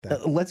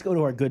that. Let's go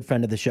to our good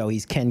friend of the show.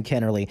 He's Ken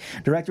Kennerly,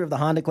 director of the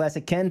Honda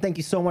Classic. Ken, thank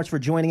you so much for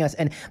joining us.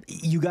 And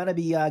you got to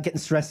be getting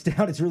stressed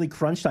out. It's really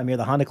crunch time here.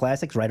 The Honda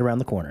Classic's right around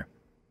the corner.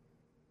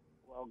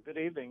 Well, good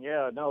evening.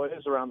 Yeah, no, it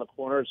is around the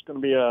corner. It's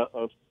going to be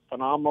a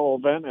phenomenal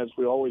event, as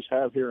we always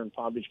have here in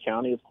Palm Beach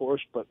County, of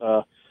course, but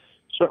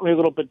certainly a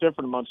little bit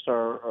different amongst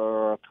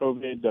our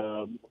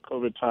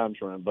COVID times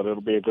we're in, but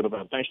it'll be a good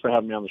event. Thanks for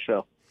having me on the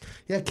show.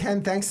 Yeah,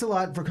 Ken, thanks a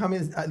lot for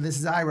coming. This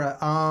is Ira.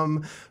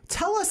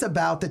 Tell us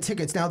about the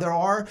tickets. Now, there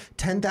are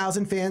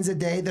 10,000 fans a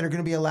day that are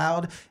going to be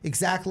allowed.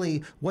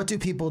 Exactly what do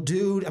people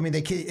do? I mean,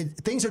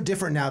 things are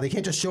different now. They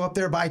can't just show up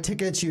there, buy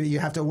tickets. You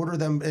have to order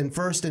them in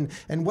first. And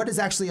what is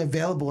actually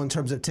available in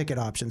terms of ticket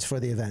options for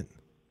the event?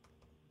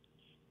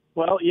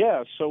 Well,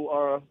 yeah.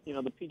 So,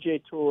 the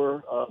PGA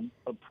Tour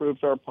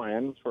approved our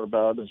plan for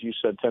about, as you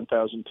said,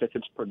 10,000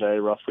 tickets per day,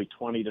 roughly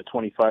 20 to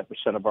 25%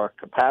 of our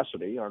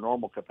capacity, our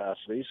normal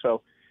capacity.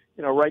 So,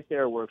 right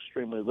there, we're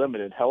extremely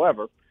limited.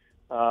 However,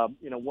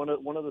 one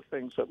of the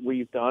things that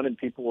we've done and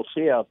people will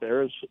see out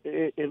there is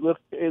it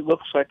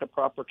looks like a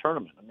proper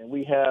tournament. I mean,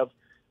 we have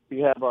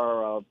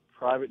our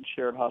private and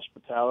shared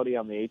hospitality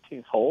on the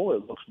 18th hole.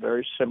 It looks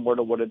very similar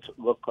to what it's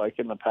looked like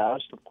in the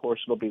past. Of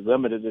course, it'll be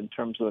limited in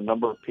terms of the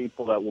number of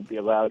people that will be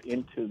allowed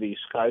into the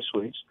Sky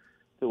Suites.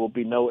 There will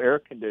be no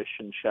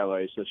air-conditioned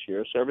chalets this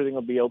year, so everything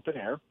will be open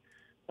air.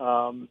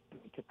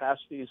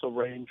 Capacities will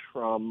range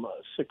from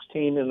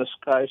 16 in the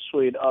Sky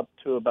Suite up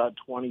to about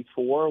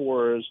 24,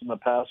 whereas in the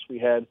past we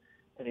had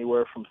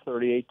anywhere from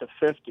 38 to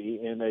 50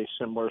 in a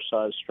similar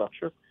size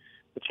structure.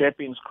 The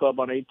Champions Club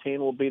on 18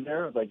 will be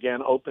there,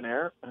 again, open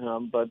air,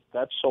 but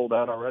that's sold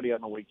out already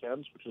on the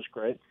weekends, which is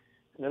great.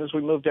 And then as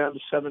we move down to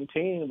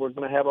 17, we're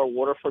going to have our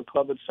Waterford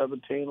Club at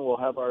 17. We'll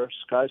have our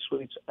Sky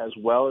Suites as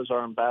well as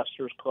our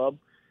Ambassadors Club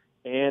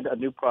and a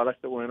new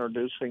product that we're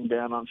introducing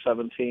down on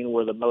 17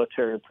 where the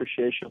Military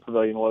Appreciation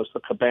Pavilion was, the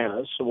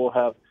Cabanas. So we'll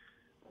have,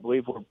 I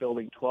believe we're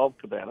building 12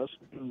 Cabanas,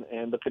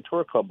 and the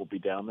Couture Club will be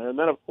down there. And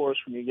then, of course,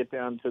 when you get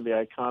down to the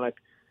iconic,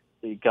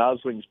 the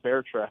Gosling's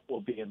Bear Trap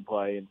will be in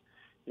play. And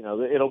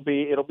it'll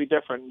be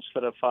different.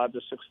 Instead of 5,000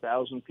 to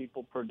 6,000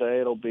 people per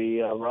day, it'll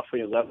be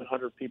roughly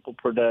 1,100 people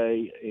per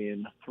day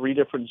in 3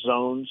 different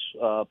zones,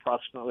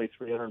 approximately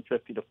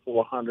 350 to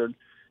 400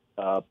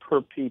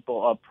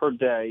 per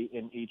day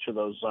in each of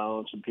those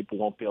zones, and people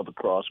won't be able to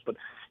cross. But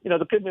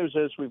the good news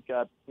is we've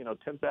got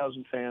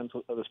 10,000 fans.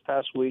 This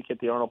past week at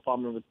the Arnold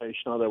Palmer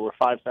Invitational, there were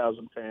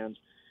 5,000 fans.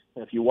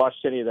 And if you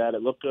watched any of that,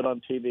 it looked good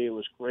on TV. It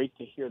was great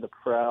to hear the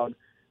crowd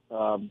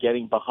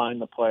getting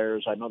behind the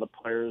players. I know the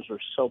players are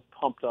so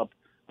pumped up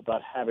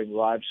about having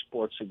live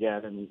sports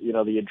again, and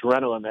the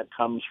adrenaline that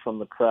comes from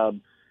the crowd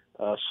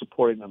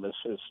supporting them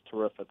is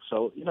terrific.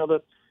 So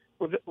that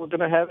we're going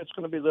to have, it's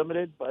going to be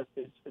limited, but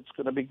it's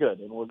going to be good,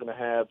 and we're going to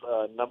have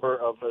a number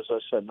of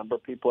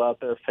people out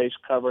there. Face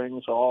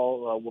coverings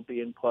all will be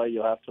in play.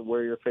 You'll have to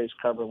wear your face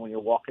covering when you're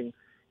walking,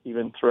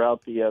 even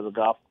throughout the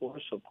golf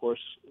course. Of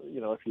course,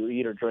 if you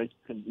eat or drink,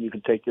 you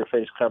can take your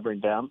face covering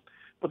down.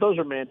 But those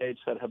are mandates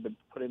that have been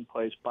put in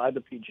place by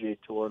the PGA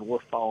Tour, and we're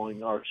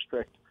following our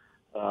strict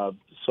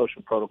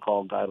social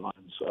protocol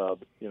guidelines.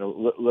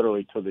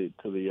 Literally to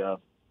the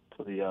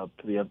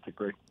nth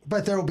degree.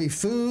 But there will be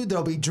food, there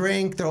will be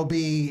drink, there will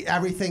be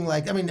everything.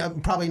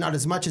 Probably not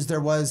as much as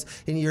there was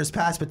in years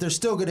past, but there's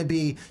still going to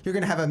be. You're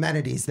going to have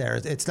amenities there.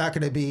 It's not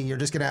going to be. You're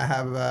just going to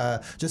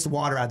have just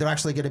water out. There's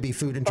actually going to be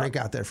food and drink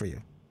out there for you.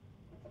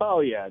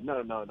 Oh yeah,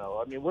 no.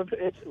 I mean,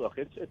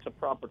 it's a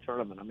proper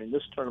tournament. I mean,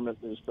 this tournament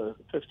is the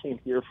 15th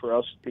year for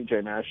us at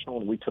PGA National,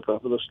 and we took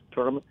over this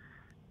tournament.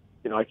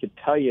 I could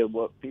tell you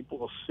what people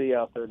will see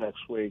out there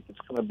next week. It's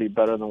going to be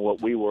better than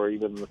what we were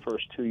even in the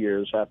first 2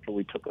 years after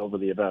we took over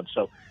the event.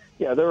 So,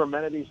 yeah, there are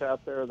amenities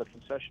out there. The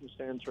concession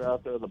stands are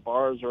out there. The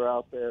bars are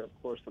out there.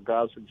 Of course, the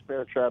Gosling's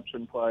Bear Trap's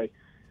in play.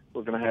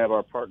 We're going to have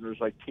our partners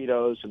like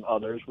Tito's and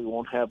others. We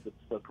won't have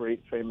the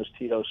great famous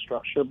Tito's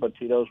structure, but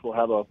Tito's will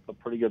have a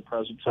pretty good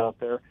presence out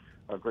there.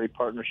 A great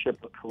partnership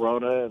with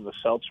Corona and the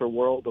Seltzer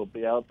World. They'll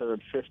be out there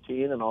at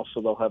 15, and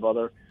also they'll have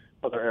other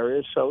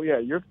areas. So yeah,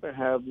 you're going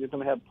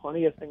to have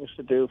plenty of things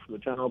to do for the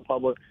general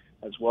public,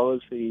 as well as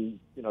the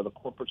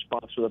corporate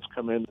sponsor that's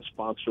come in to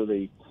sponsor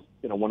the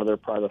one of their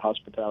private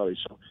hospitalities.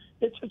 So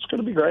it's going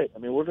to be great. I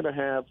mean, we're going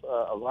to have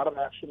a lot of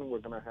action. We're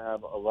going to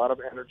have a lot of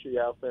energy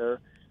out there.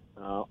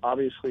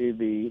 Obviously,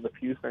 the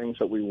few things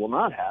that we will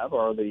not have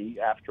are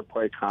the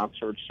after-play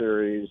concert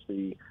series,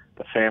 the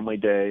family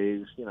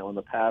days. In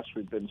the past,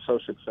 we've been so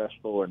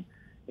successful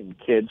in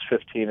kids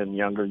 15 and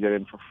younger get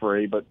in for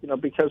free. But,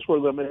 because we're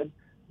limited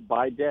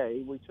by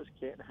day, we just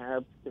can't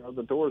have,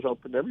 the doors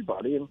open to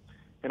everybody.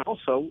 And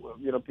also,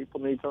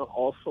 people need to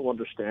also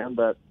understand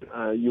that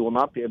you will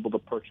not be able to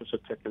purchase a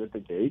ticket at the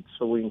gate.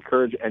 So we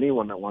encourage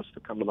anyone that wants to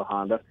come to the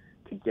Honda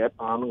to get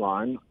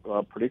online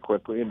pretty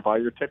quickly and buy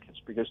your tickets,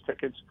 because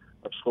tickets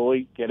are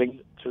slowly getting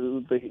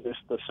to the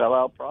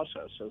sellout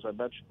process. As I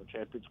mentioned, the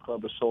Champions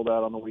Club is sold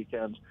out on the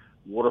weekends.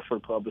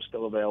 Waterford Club is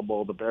still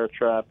available. The Bear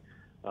Trap,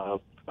 a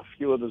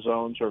few of the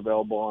zones are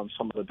available on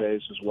some of the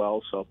days as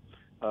well. So,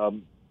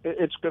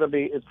 It's going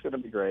to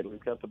be great.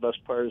 We've got the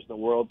best players in the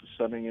world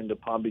descending into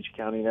Palm Beach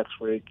County next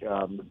week,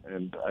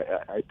 and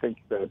I think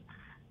that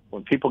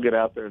when people get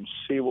out there and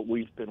see what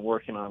we've been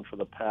working on for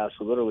the past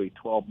literally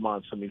 12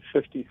 months, I mean,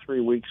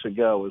 53 weeks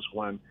ago is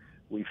when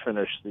we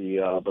finished the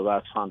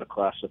last Honda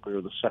Classic. We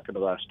were the second to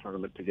last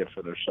tournament to get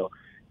finished. So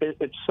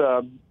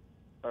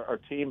our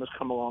team has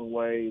come a long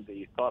way.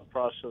 The thought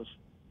process,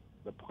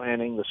 the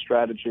planning, the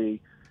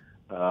strategy,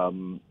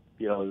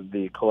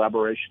 the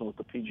collaboration with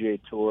the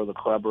PGA Tour, the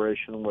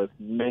collaboration with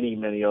many,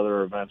 many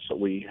other events that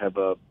we have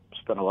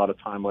spent a lot of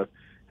time with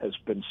has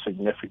been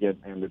significant,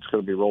 and it's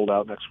going to be rolled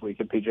out next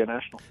week at PGA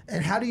National.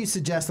 And how do you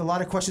suggest, a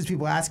lot of questions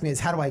people ask me is,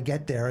 how do I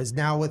get there? Is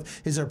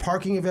there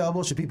parking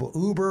available? Should people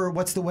Uber?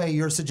 What's the way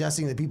you're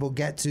suggesting that people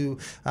get to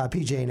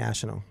PGA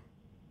National?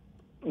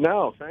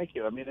 No, thank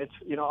you. I mean, it's,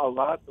 a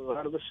lot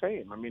of the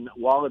same. I mean,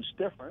 while it's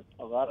different,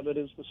 a lot of it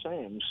is the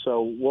same.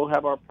 So we'll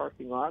have our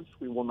parking lots.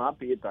 We will not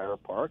be at Dyer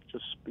Park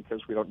just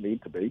because we don't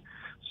need to be.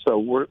 So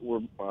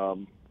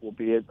we'll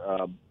be at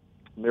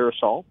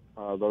Mirasol.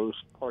 Those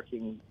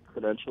parking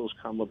credentials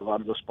come with a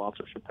lot of the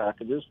sponsorship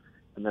packages.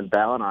 And then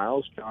Ballin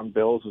Isles, John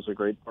Bills is a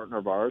great partner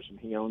of ours, and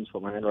he owns the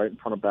land right in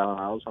front of Ballin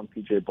Isles on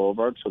PGA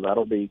Boulevard. So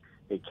that'll be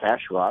a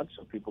cash lot,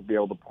 so people will be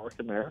able to park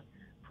in there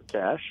for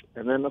cash.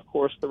 And then, of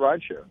course, the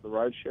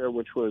rideshare,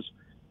 which was,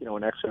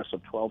 in excess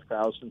of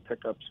 12,000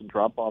 pickups and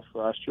drop-offs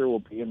last year, will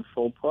be in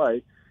full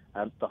play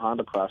at the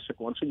Honda Classic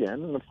once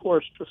again. And, of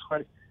course, just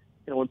like,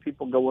 when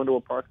people go into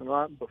a parking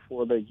lot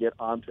before they get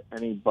onto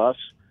any bus,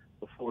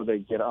 before they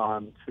get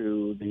on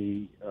to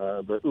the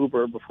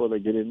Uber, before they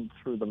get in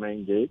through the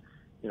main gate,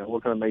 we're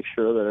going to make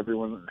sure that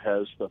everyone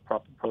has the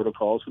proper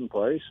protocols in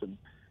place and,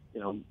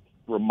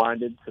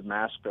 reminded to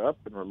mask up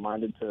and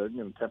reminded to,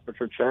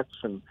 temperature checks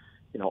and,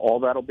 all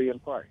that'll be in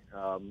play.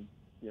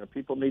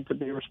 People need to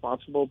be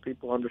responsible.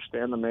 People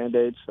understand the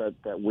mandates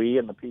that we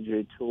and the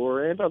PGA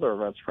Tour and other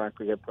events,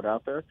 frankly, have put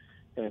out there.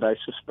 And I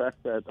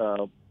suspect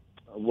that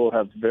we'll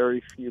have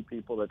very few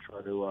people that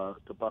try to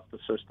buck the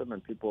system,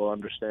 and people will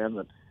understand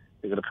that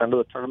they're going to come to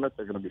the tournament,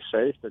 they're going to be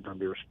safe, they're going to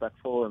be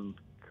respectful and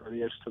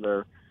courteous to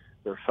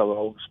their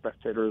fellow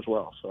spectator as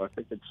well. So I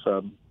think it's,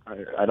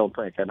 I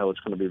know it's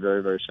going to be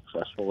very, very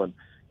successful. And,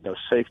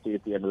 safety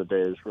at the end of the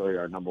day is really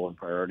our number one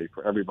priority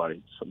for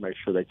everybody. So make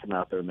sure they come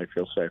out there and they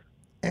feel safe.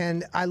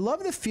 And I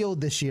love the field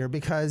this year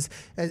because,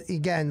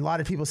 again, a lot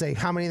of people say,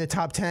 how many in the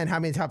top 10, how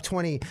many in the top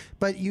 20?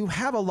 But you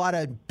have a lot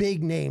of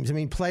big names. I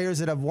mean, players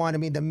that have won. I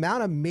mean, the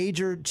amount of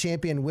major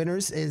champion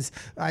winners is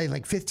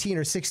like 15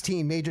 or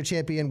 16 major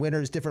champion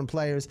winners, different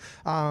players.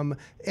 And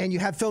you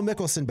have Phil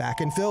Mickelson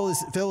back. And Phil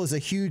is a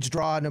huge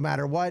draw no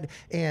matter what.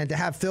 And to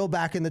have Phil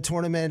back in the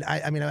tournament,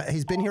 I mean,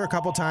 he's been here a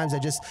couple times.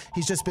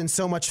 He's just been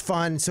so much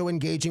fun, so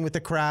engaging with the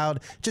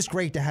crowd. Just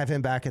great to have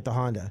him back at the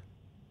Honda.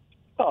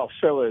 Oh,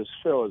 Phil is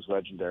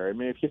legendary. I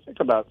mean, if you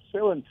think about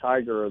Phil and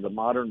Tiger are the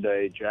modern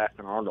day Jack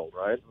and Arnold,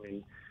 right? I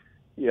mean,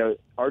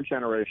 our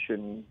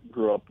generation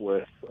grew up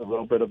with a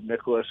little bit of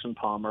Nicklaus and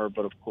Palmer,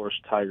 but of course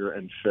Tiger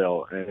and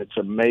Phil. And it's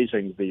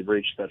amazing the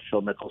reach that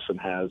Phil Mickelson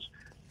has,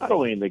 not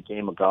only in the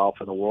game of golf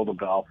and the world of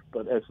golf,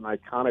 but as an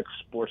iconic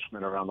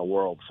sportsman around the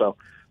world. So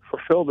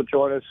for Phil to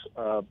join us,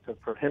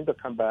 for him to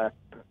come back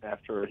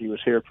after he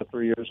was here for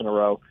 3 years in a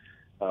row,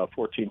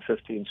 14,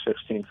 15,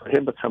 16, for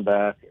him to come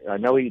back. I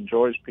know he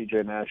enjoys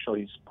PGA National.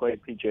 He's played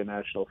PGA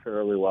National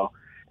fairly well.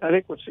 And I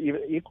think what's even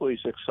equally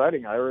as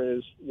exciting, Ira,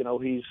 is,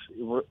 he's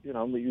going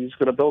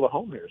to build a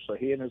home here. So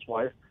he and his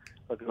wife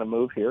are going to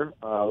move here.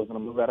 They're going to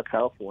move out of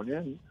California.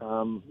 And,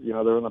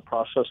 they're in the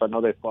process. I know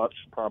they bought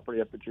some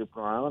property up at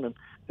Jupiter Island, and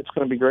it's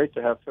going to be great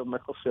to have Phil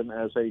Mickelson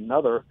as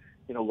another,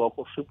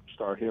 local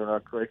superstar here in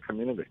our great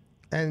community.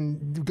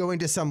 And going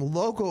to some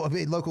local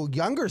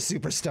younger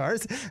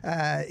superstars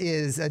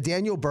is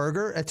Daniel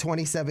Berger at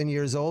 27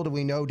 years old.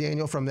 We know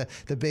Daniel from the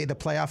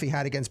playoff he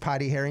had against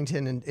Paddy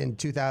Harrington in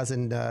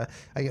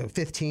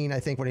 2015, I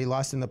think, when he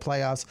lost in the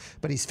playoffs.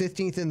 But he's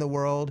 15th in the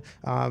world.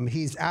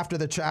 He's after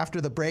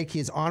the break,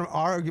 he's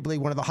arguably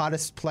one of the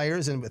hottest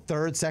players in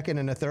third, second,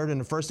 and a third, and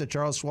the first at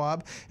Charles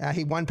Schwab.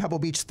 He won Pebble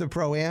Beach the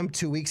Pro-Am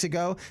 2 weeks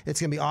ago. It's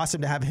going to be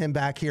awesome to have him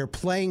back here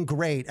playing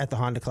great at the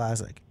Honda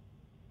Classic.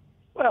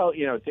 Well,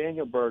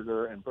 Daniel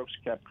Berger and Brooks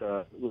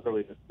Koepka,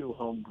 literally the two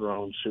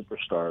homegrown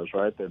superstars,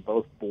 right? They're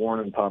both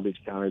born in Palm Beach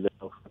County. They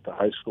both went to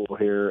high school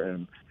here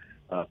and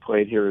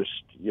played here as,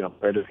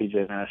 played at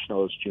PGA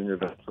National as junior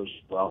veterans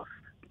as well.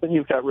 Then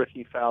you've got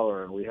Ricky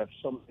Fowler, and we have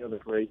so many other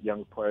great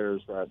young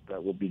players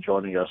that will be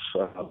joining us,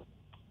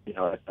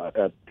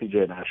 at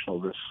PGA National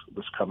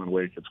this coming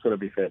week. It's going to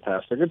be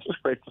fantastic. It's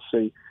just great to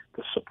see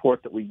the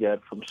support that we get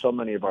from so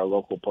many of our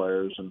local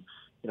players. And,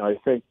 I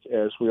think,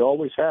 as we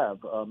always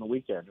have on the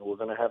weekend, we're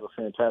going to have a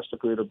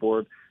fantastic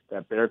leaderboard.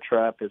 That bear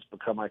trap has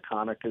become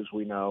iconic, as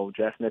we know.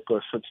 Jack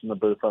Nicklaus sits in the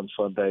booth on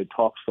Sunday,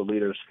 talks the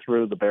leaders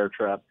through the bear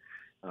trap,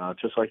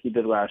 just like he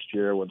did last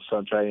year when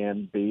Sanjay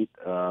Ann beat,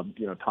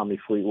 Tommy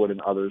Fleetwood and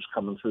others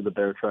coming through the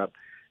bear trap.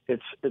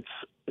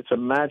 It's a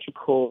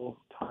magical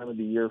time of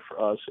the year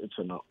for us. It's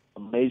an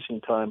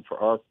amazing time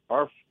for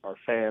our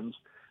fans,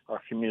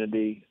 our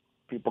community,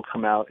 People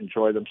come out,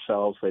 enjoy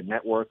themselves, they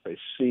network, they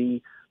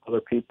see other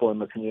people in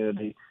the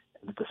community,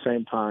 and at the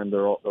same time,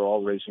 they're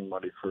all raising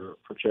money for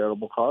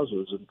charitable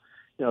causes. And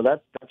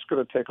that's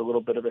going to take a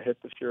little bit of a hit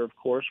this year. Of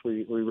course,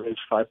 we raised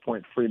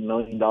 $5.3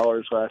 million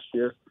last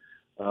year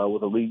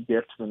with a league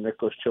gift to the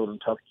Nicholas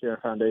Children's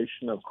Healthcare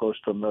Foundation of close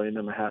to $1.5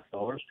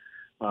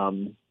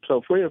 million. So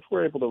if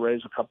we're able to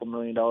raise a couple $1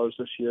 million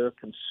this year,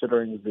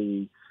 considering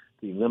the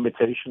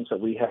limitations that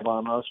we have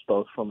on us,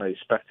 both from a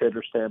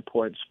spectator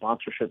standpoint,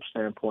 sponsorship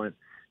standpoint,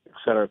 et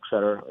cetera,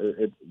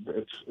 it's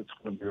going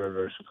to be very,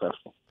 very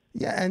successful.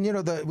 Yeah, and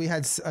we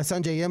had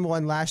Sungjae Im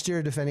won last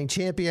year, defending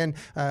champion,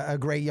 a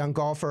great young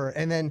golfer.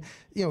 And then,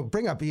 you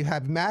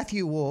have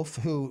Matthew Wolff,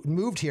 who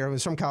moved here,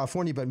 was from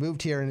California, but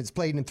moved here and has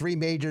played in 3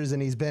 majors,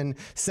 and he's been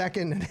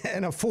second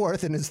and a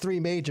fourth in his 3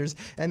 majors.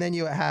 And then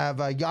you have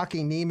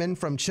Joaquin Niemann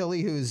from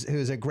Chile,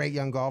 who's a great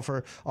young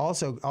golfer,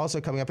 also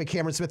coming up, and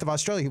Cameron Smith of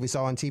Australia, who we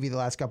saw on TV the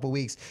last couple of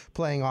weeks,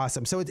 playing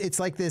awesome. So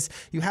it's like this,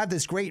 you have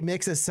this great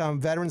mix of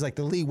some veterans like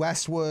the Lee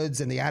Westwoods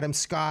and the Adam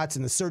Scotts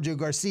and the Sergio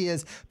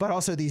Garcias, but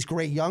also these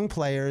great young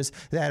players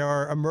that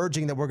are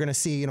emerging that we're going to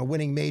see,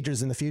 winning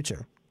majors in the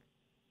future.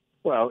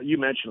 Well, you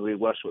mentioned Lee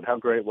Westwood. How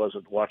great was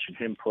it watching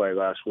him play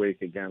last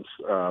week against,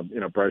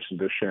 Bryson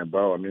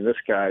DeChambeau? I mean, this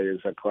guy is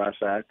a class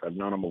act. I've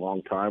known him a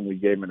long time. We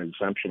gave him an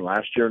exemption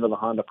last year into the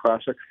Honda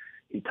Classic.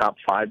 He top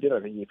 5'd it.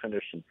 I think he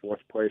finished in 4th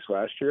place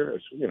last year.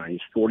 He's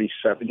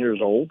 47 years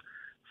old,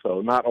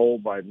 so not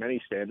old by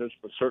many standards,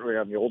 but certainly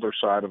on the older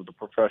side of the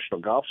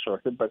professional golf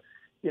circuit. But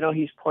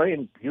he's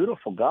playing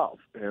beautiful golf,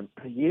 and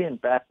he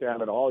didn't back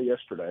down at all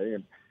yesterday.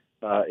 And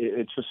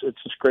it's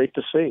just great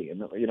to see.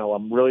 And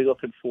I'm really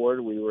looking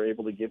forward. We were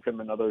able to give him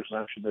another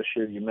exemption this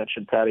year. You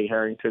mentioned Patty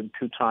Harrington,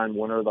 2-time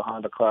winner of the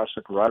Honda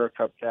Classic, Ryder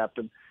Cup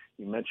captain.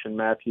 You mentioned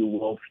Matthew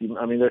Wolff.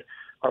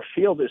 Our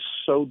field is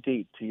so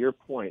deep. To your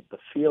point, the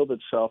field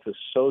itself is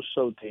so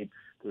deep.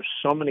 There's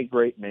so many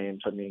great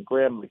names. I mean,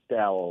 Graham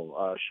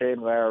McDowell,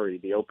 Shane Lowry,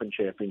 the Open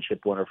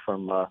Championship winner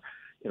from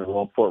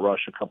Long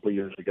Portrush a couple of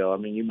years ago. I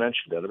mean, you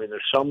mentioned it. I mean,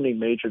 there's so many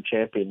major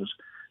champions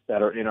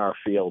that are in our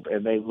field,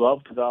 and they love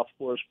the golf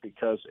course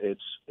because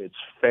it's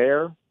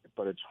fair,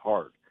 but it's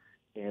hard.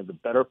 And the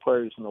better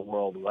players in the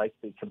world like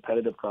the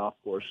competitive golf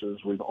courses.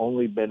 We've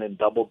only been in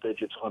double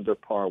digits under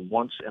par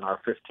once in our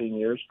 15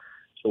 years,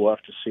 so we'll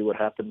have to see what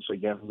happens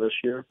again this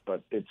year.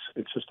 But it's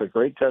just a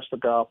great test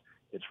of golf.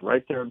 It's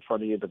right there in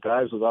front of you. The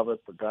guys love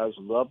it. The guys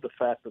love the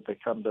fact that they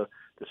come to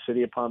the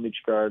city of Palm Beach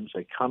Gardens.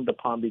 They come to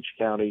Palm Beach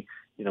County.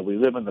 We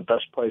live in the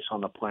best place on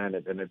the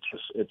planet, and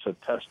it's a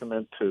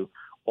testament to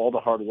all the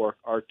hard work,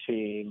 our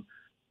team,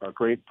 our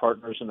great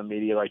partners in the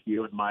media like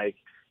you and Mike,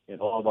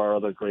 and all of our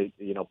other great,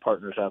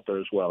 partners out there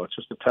as well. It's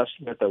just a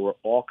testament that we're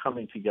all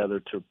coming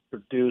together to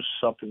produce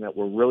something that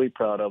we're really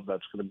proud of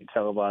that's going to be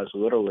televised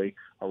literally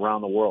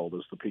around the world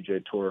as the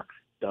PGA Tour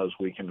does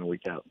week in and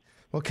week out.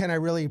 Well, Ken, I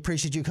really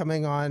appreciate you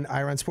coming on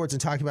Ira on Sports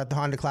and talking about the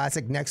Honda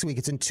Classic next week.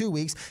 It's in 2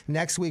 weeks.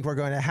 Next week, we're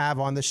going to have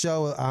on the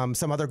show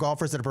some other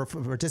golfers that are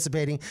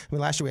participating. I mean,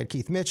 last year we had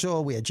Keith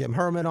Mitchell, we had Jim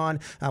Herman on.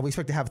 We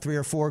expect to have 3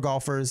 or 4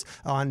 golfers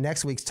on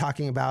next week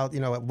talking about,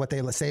 what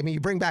they say. I mean, you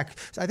bring back,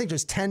 I think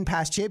there's 10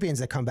 past champions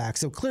that come back.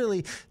 So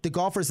clearly the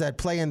golfers that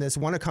play in this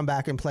want to come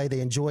back and play. They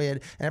enjoy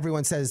it. And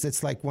everyone says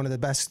it's like one of the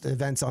best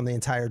events on the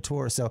entire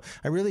tour. So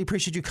I really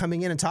appreciate you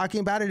coming in and talking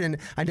about it. And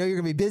I know you're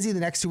going to be busy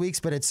the next 2 weeks,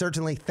 but it's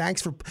certainly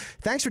thanks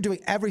for doing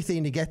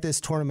everything to get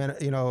this tournament,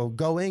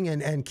 going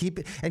and keep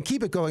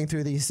it going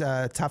through these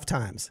tough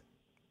times.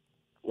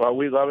 Well,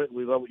 we love it.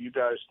 We love what you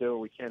guys do.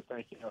 We can't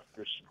thank you enough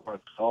for your support.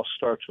 It all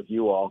starts with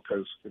you all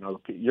because,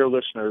 your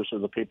listeners are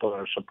the people that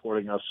are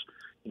supporting us,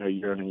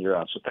 year in and year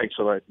out. So thanks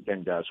a lot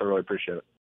again, guys. I really appreciate it.